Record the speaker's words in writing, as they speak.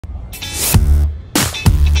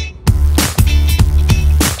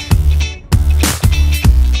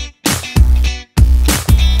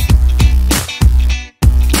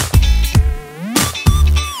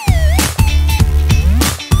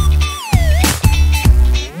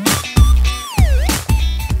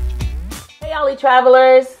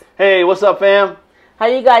travelers. Hey, what's up, fam? How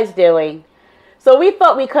you guys doing? So we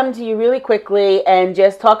thought we'd come to you really quickly and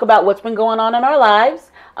just talk about what's been going on in our lives.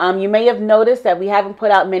 You may have noticed that we haven't put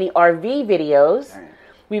out many RV videos.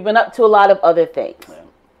 We've been up to a lot of other things.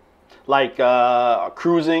 Like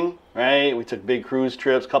cruising, right? We took big cruise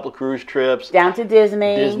trips, couple of cruise trips. Down to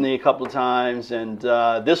Disney. Disney a couple of times. And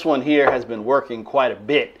this one here has been working quite a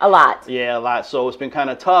bit. A lot. Yeah, a lot. So it's been kind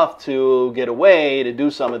of tough to get away to do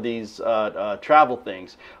some of these travel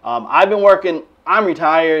things. I've been working. I'm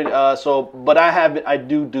retired, but I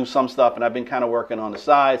do some stuff, and I've been kind of working on the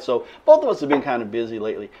side. So both of us have been kind of busy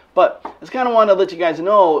lately. But I just kind of wanted to let you guys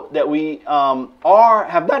know that we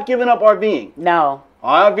have not given up RVing. No.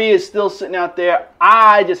 Our RV is still sitting out there.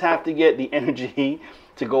 I just have to get the energy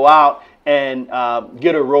to go out and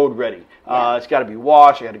get a road ready. It's got to be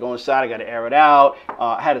washed. I got to go inside. I got to air it out.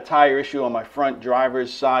 I had a tire issue on my front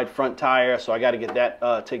driver's side front tire, so I got to get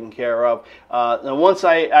that taken care of. And once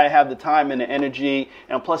I have the time and the energy,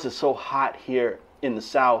 and plus it's so hot here in the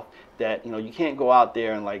South that you can't go out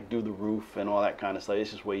there and like do the roof and all that kind of stuff. It's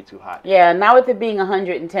just way too hot. Yeah, now with it being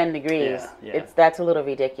 110 degrees, that's a little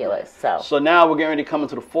ridiculous. So now we're getting ready to come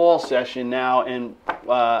into the fall session now, and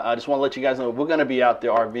I just want to let you guys know we're going to be out there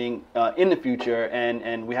RVing in the future,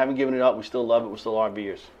 and we haven't given it up. We still love it. We're still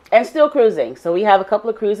RVers. And still cruising. So we have a couple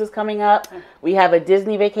of cruises coming up. We have a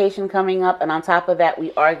Disney vacation coming up, and on top of that,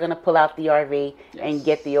 we are going to pull out the RV and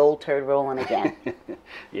get the old turd rolling again.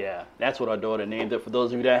 Yeah, that's what our daughter named it. For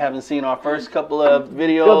those of you that haven't seen our first couple of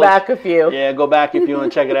videos, go back a few. Yeah, go back if you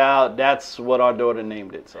want to check it out. That's what our daughter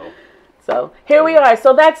named it. So here we are.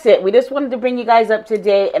 So that's it. We just wanted to bring you guys up to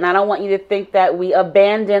date, and I don't want you to think that we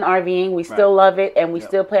abandoned RVing. We still love it, and we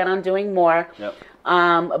still plan on doing more.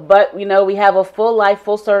 But we have a full life,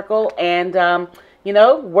 full circle, and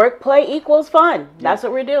work, play equals fun. That's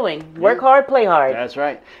what we're doing. Work hard, play hard. That's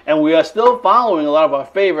right. And we are still following a lot of our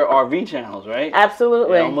favorite RV channels, right?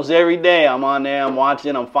 Absolutely. Almost every day I'm on there, I'm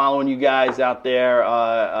watching, I'm following you guys out there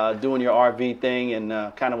doing your RV thing,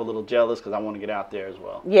 and kind of a little jealous because I want to get out there as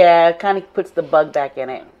well. Yeah, it kind of puts the bug back in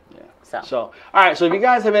it. So, all right, so if you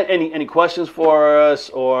guys have any questions for us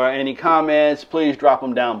or any comments, please drop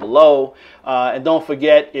them down below. And don't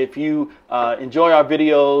forget, if you enjoy our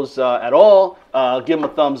videos at all, give them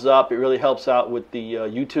a thumbs up. It really helps out with the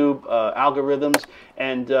YouTube algorithms.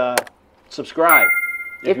 And subscribe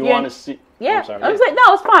if you want to see. Yeah, I was like,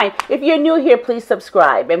 no, it's fine. If you're new here, please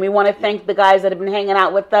subscribe. And we want to thank the guys that have been hanging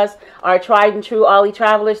out with us, our tried and true Ollie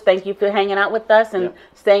travelers. Thank you for hanging out with us and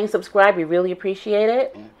staying subscribed. We really appreciate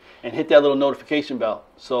it. And hit that little notification bell,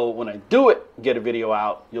 so when I get a video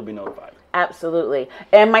out, you'll be notified. Absolutely.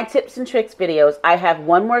 And my tips and tricks videos, I have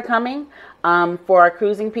one more coming for our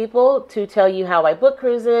cruising people to tell you how I book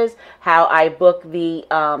cruises, how I book the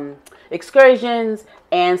excursions,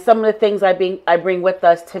 and some of the things I bring with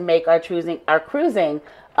us to make our cruising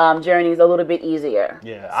journeys a little bit easier.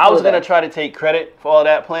 Yeah, I was going to try to take credit for all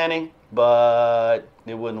that planning, but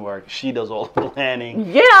it wouldn't work. She does all the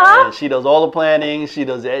planning. Yeah. She does all the planning. She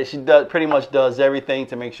pretty much does everything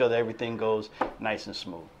to make sure that everything goes nice and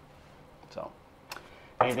smooth. So,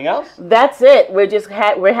 anything else? That's it.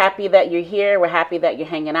 We're happy that you're here. We're happy that you're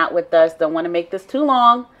hanging out with us. Don't want to make this too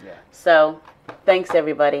long. Yeah. So, thanks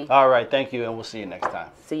everybody. All right, thank you, and we'll see you next time.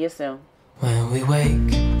 See you soon. When we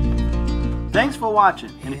wake. Thanks for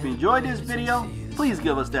watching, and if you enjoyed this video, please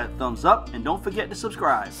give us that thumbs up, and don't forget to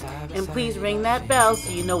subscribe. And please ring that bell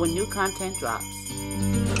so you know when new content drops.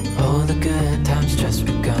 Oh, the good times.